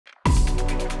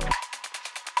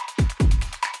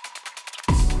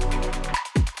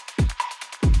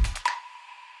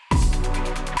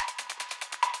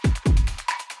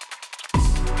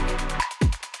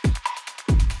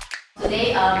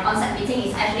on-set meeting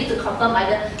is actually to confirm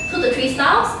either 2 to 3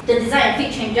 styles, the design and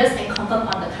fit changes, and confirm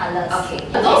on the colors. Okay.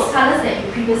 Those colors that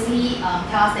you previously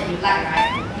tell us that you like,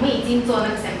 right? 我们已经做那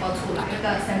个 sample 出来，那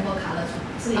个 sample color 出来，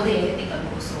所以这个 take a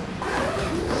look also.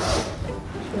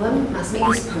 One must make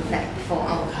this perfect for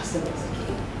our customers.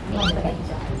 Okay.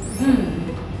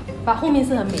 But 后面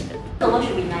是很美的。The one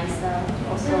should be nicer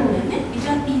also. 比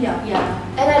较低调。Yeah.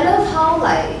 And I love how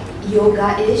like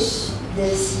yoga-ish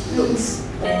this looks.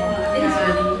 It is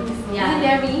really. Yeah. Is it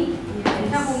very?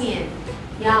 你看后面。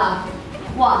Yeah.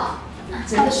 哇，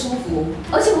真的舒服。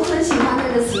而且我很喜欢那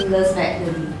个 seamless bag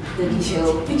的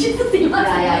detail. 你就是喜欢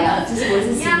Yeah. 就是我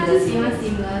是 seamless. 喜欢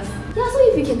seamless. Yeah, so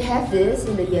if you can have this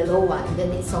in the yellow one,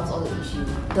 then it solves all the issues.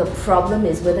 The problem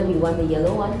is whether we want the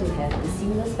yellow one to have the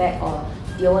seamless bag or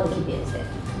do you want to keep it instead?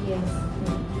 Yes.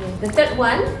 The third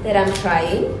one that I'm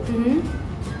trying,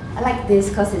 I like this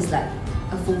because it's like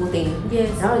a full thing. Yes.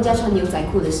 然后人家穿牛仔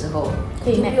裤的时候，可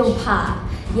以就不用怕。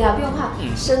Yeah, 不用怕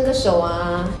伸个手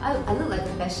啊。I look like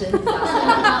a fashion.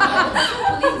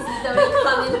 Police is literally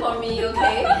coming for me,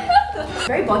 okay?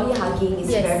 Very body hugging. It's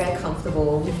very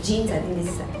comfortable. With jeans, I think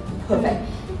this is like perfect.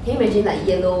 Can you imagine like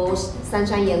yellow,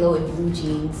 sunshine yellow and blue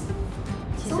jeans?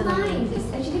 So nice.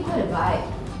 It's actually quite a vibe.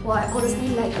 Well, I honestly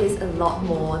like this a lot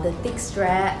more. The thick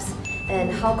straps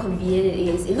and how convenient it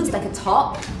is. It looks like a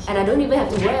top and I don't even have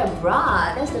to wear a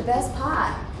bra. That's the best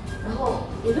part. 然后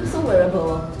it looks so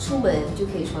wearable， 出门就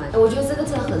可以穿。我觉得这个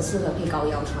真的很适合配高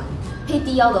腰穿。配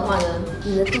低腰的话呢，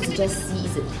你的肚子就要吸一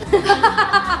直。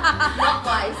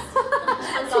Likewise，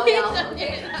 穿高腰。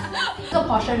The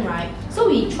portion, right? So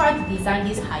we try to design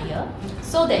this higher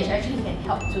so that it actually can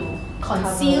help to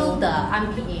conceal the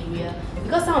armpit area.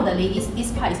 Because some of the ladies,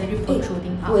 this part is actually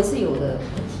protruding out. 我也是有的。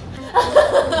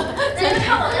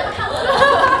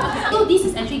So this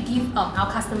is actually give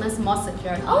our customers more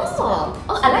security. Oh,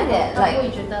 I like that. 他会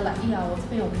觉得 like 哎呀，我这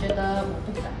边我觉得我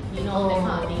不敢 you know that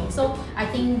kind of thing. So I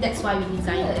think that's why we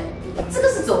designed it. 这个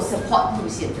是走 support 路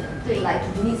线的，对 ，like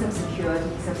you need some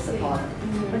security, some support.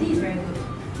 But this is very good.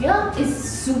 Yeah, it's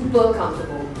super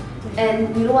comfortable.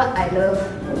 And you know what? I love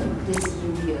this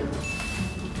view here.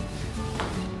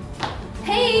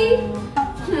 Hey!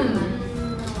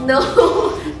 No,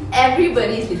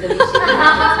 everybody is literally shaking the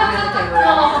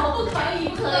camera. 不可以，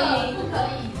不可以，不可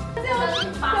以。这样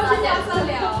发射了。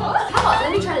How about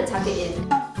let me try to tuck it in?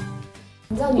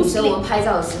 你知道女生我们拍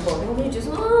照的时候，我们就觉得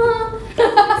说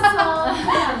啊，很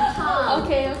胖。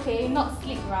Okay, not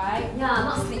sleek, right? Yeah,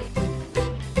 not sleek.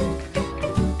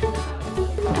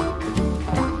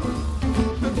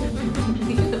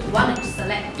 You want to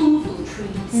select 2 to 3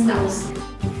 styles.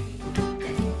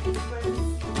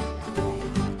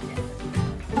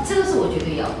 这个是我绝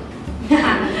对要的。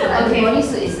Okay,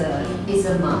 bodysuit is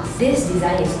a must. This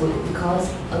design is good because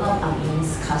a lot of Armenian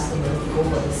customers go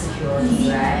for the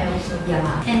security, right?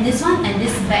 Yeah. And this one and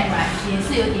this bag, right, 也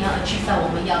是有点要 achieve 到我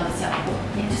们要的效果，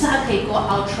就是它可以 go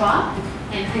ultra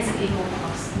and 还是可以 go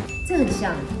cross。这很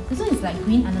像。This one is like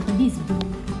green and the is blue.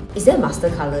 Is that master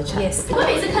color chart? Yes. 我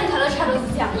每次看 color chart 都是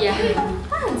这样，因为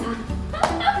它很长。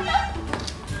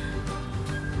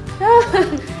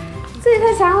这也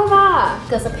太长了吧！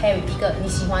这个是 pair with 一个你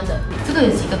喜欢的，这个有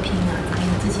几个拼啊？这边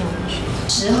之前我们学。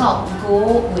10号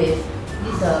go with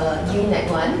the V-neck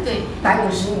one， 对。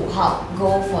155号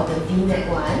go for the V-neck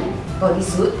one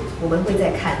bodysuit。我们会再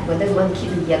看 whether we want to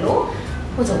keep the yellow，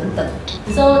 或者我们等。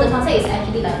So the concept is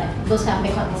actually like those kind of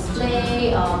makeup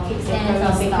display or kickstands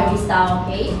or bakery style.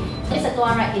 Okay. This second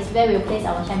one right is where we place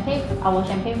our champagne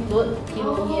float.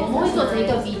 我们会做成一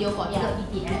个 video for 这个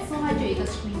EDS， 所以它就有一个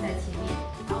screen 在前面。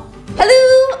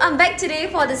Hello, I'm back today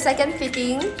for the second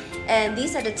fitting, and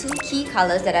these are the 2 key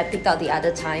colors that I picked out the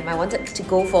other time. I wanted to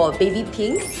go for baby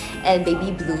pink and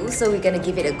baby blue, so we're gonna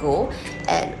give it a go.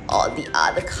 And all the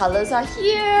other colors are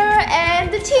here, and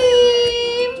the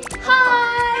team!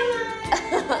 Hi!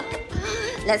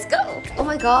 Let's go! Oh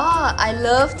my god, I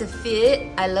love the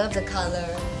fit, I love the color.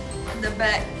 And the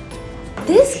back.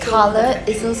 This color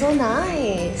is also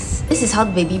nice. This is how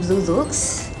the baby blue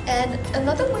looks. And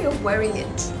another way of wearing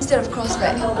it instead of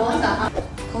crossback.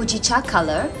 Hojicha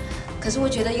color, 可是我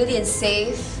觉得有点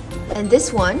safe. And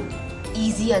this one,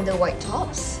 easy under white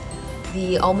tops.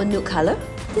 The almond nude color.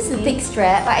 This is a thick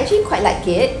strap. I actually quite like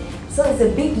it. So it's a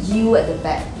big U at the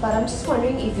back. But I'm just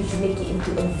wondering if you should make it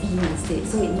into a V instead,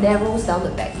 so it narrows down the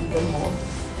back even more.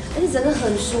 而且真的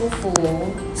很舒服，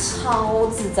超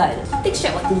自在的。Thick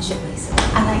strap or thin strap nicer?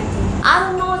 I like it. I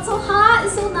don't know, it's so hot,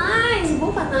 it's so nice.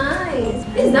 Both are nice.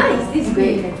 It's nice, this is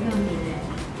great.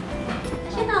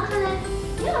 现在好看嘞。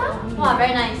Yeah. Wow,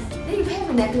 very nice. Then you pair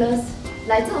with a necklace.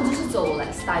 来这种就是走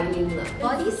like styling 了。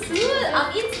Bodysuit,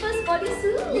 I'm in first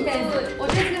bodysuit. 我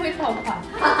觉得这个会爆款。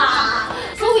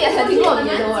So we are having one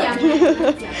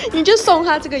yellow. 你就送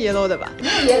他这个 yellow 的吧。没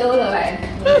有 yellow 的呗。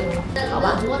好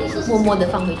吧，默默的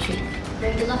放回去。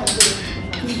真的很贵。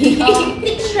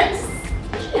Thick straps，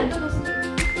两个都是。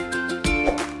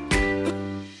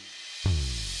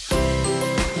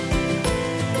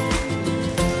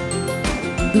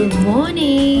Good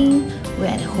morning! We're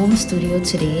at home studio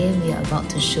today. We are about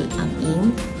to shoot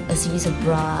in a series of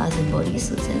bras and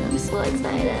bodysuits and I'm so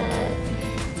excited.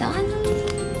 So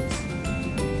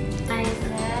nice.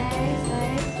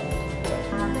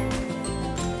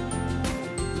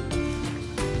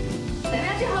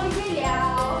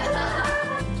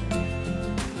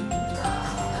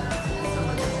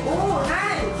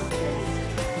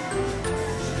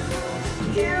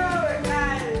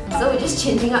 So we're just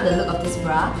changing up the look of this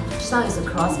bra. Just now it's a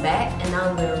cross back and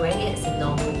now we're wearing it as a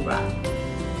normal bra.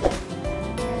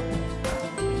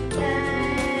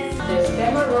 There's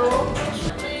camera roll.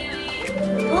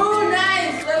 Oh,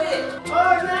 nice! Love it!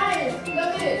 Oh, nice!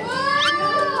 Love it!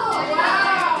 Wow!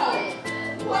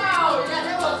 Wow! Yeah,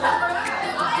 that was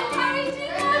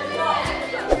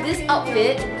This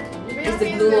outfit is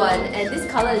the blue one and this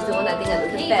color is the one I think I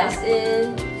look best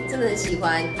in. 真的很喜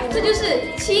欢，这就是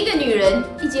7个女人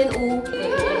一间屋。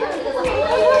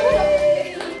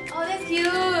Oh, that's cute.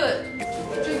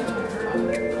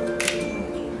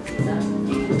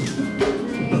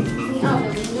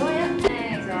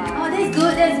 Oh, that's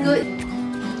good. That's good.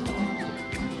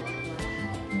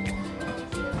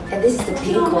 And this is the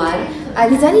pink one. I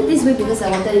designed it this way because I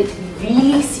wanted it to be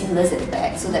really seamless at the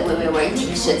back, so that when we're wearing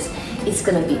t-shirts, it's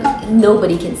gonna be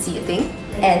nobody can see a thing.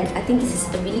 And I think this is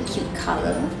a really cute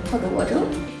color for the wardrobe.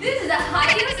 This is the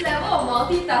highest level of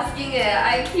multitasking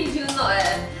I kid you not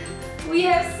We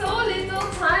have so little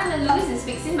time and Lucas is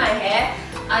fixing my hair.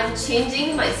 I'm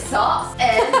changing my socks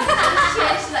and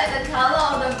change like the color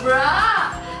of the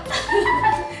bra.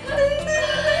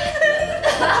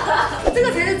 这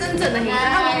个才是真正的你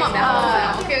看我买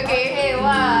好 OK OK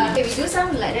wow. Okay, we do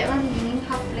some like that one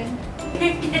half length.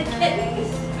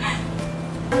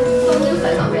 Some looks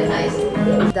like not very nice.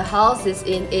 The house is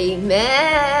in a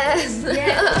mess.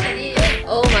 Yes,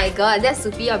 oh my god, that's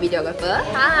Supi, our videographer.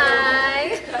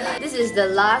 Hi! This is the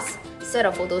last set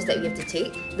of photos that we have to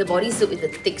take. The bodysuit with the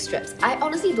thick straps. I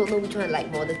honestly don't know which one I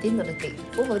like more, the thin or the thick.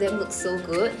 Both of them look so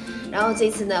good. 然后这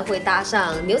次呢会搭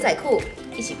上牛仔裤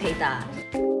一起配搭。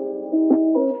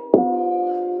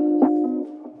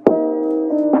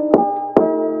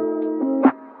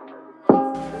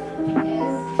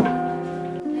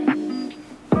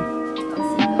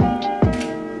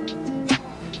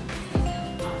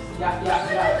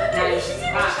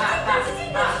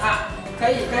可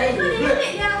以，可以，对。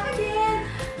快点！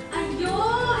哎呦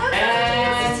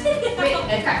，Wait,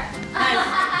 and cut. Nice.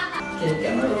 Okay,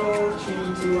 camera roll.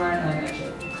 3, 2, 1, and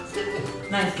action.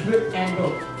 Nice, good, and go.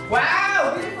 Wow,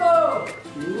 beautiful,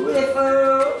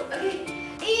 beautiful. Okay,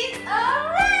 it's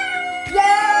alright.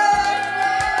 Yeah.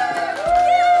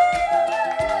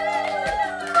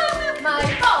 买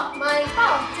爆，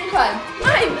这款卖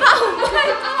爆。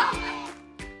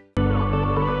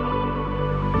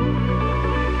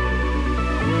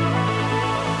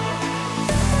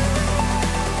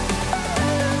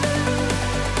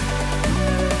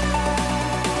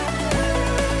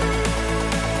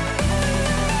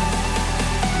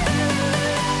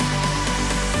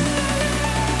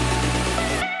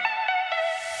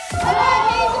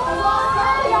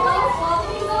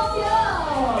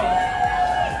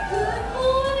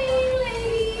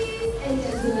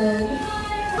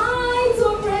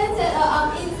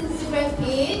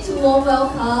Warm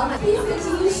welcome. Please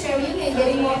continue sharing and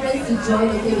getting more friends to join,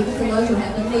 okay, because the launch will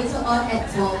happen later on at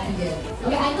 12 p.m.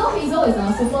 Okay, I know Hazel is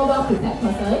a super well prepared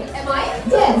person. Am I?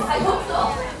 Yes, I hope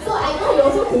so. So I know you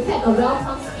also prepared a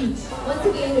welcome speech. Once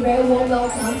again, a very warm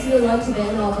welcome to the launch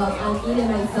event of In and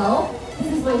myself.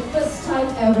 This is my first time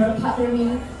ever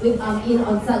partnering with In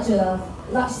on such a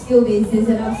large scale basis,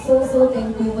 and I'm so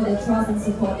thankful for the trust and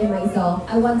support in myself.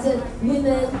 I wanted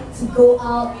women to go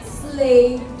out,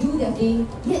 slay, do their thing,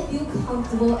 yet feel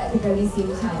comfortable at the very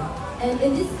same time. And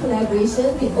in this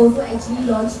collaboration, we also actually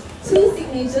launched 2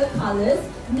 signature colors,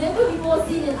 never before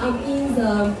seen in In's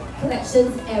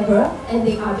collections ever, and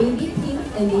they are baby pink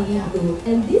and baby blue.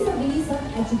 And these are really some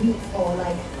attributes or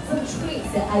like some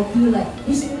traits that I feel like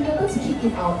we should remember to keep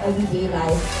in our everyday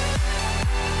life.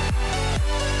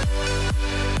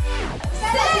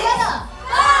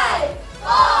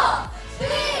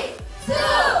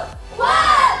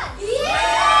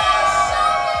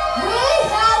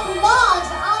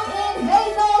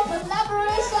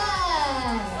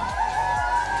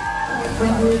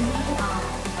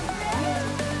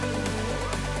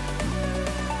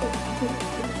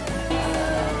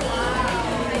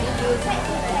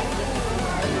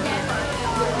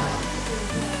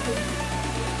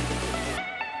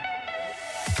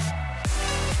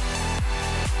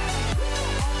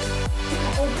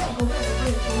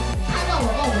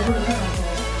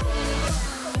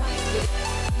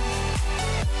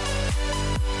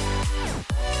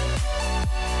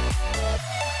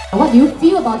 What do you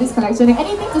feel about this collection?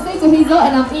 Anything to say to Hazel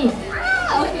and I'm in?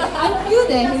 Okay, I feel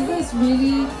that Hazel is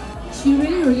she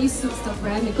really suits the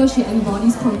brand because she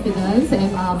embodies confidence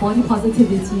and body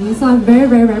positivity. So I'm very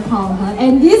proud of her.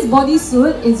 And this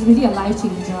bodysuit is really a life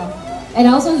changer. And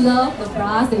I also love the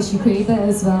bras that she created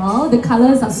as well. The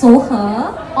colors are so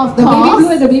her. Of the baby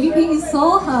blue and the baby pink is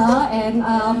so her. And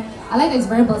I like that it's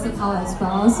very versatile as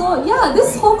well. So yeah,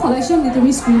 this whole collection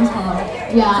literally screams her.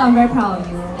 Yeah. So I'm very proud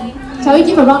of you. Shall we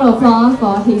give a round of applause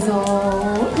for Hazel?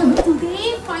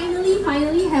 Today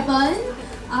finally happened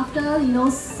after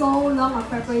so long of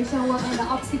preparation work and the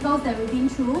obstacles that we've been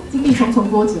through. 经历重重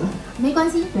波折，没关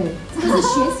系，对，这个是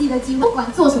学习的机会。不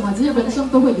管做什么，其实人生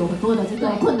都会有很多的这个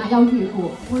困难要越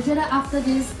过。我觉得 after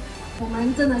this， 我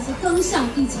们真的是更上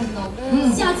一层楼，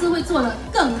下次会做得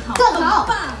更好，更好，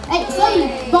棒！哎，所以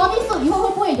bodysuit 以后会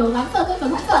不会有蓝色跟粉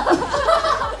红色？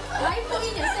来 put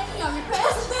in and send me your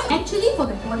request. Actually, for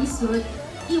the bodysuit,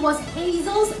 it was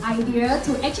Hazel's idea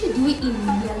to actually do it in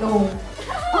yellow.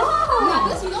 Oh, yeah,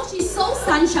 because she's so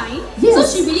sunshine, yes. So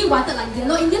she really wanted like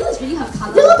yellow. And yellow is really her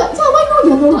color. Yellow 的，这 why not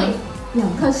yellow？ 对，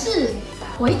可是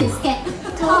我有点 scared，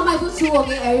 他卖不出我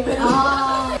给 everybody.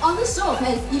 On the show of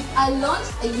hands, If I launch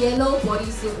a yellow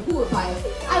bodysuit, who would buy?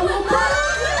 I will buy.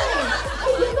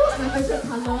 Yellow is my favorite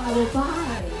color. I will buy.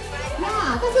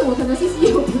 Yeah， 但是我可能是稀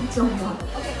有品种嘛。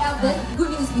 Then good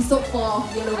news, we sold 4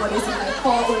 yellow bodysuits, like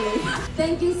 4 only.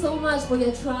 Thank you so much for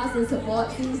your trust and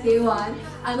support since day one.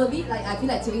 I'm a bit like, I feel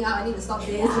like tearing out, I need to stop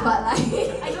this, but like,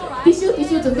 I know right?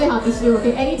 Tissue 准备好 tissue,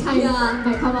 okay? Anytime Yeah.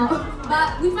 might come out.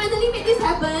 But we finally made this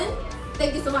happen.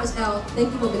 Thank you so much, Elle.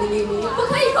 Thank you for believing in me. 不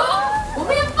可以空，我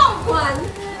们要爆款。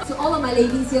To all of my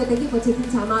ladies here, thank you for taking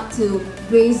time out to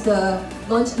grace the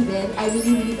launch event. I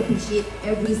really appreciate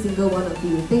every single one of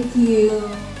you. Thank you.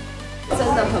 真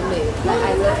的很美 like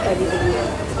I love everything here.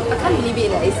 I can't believe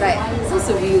it. It's like so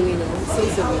surreal, you know, so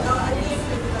surreal.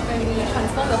 When we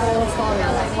transform the whole store, we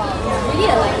are like, wow, it's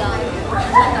really like a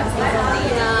lifetime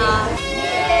season. Yeah.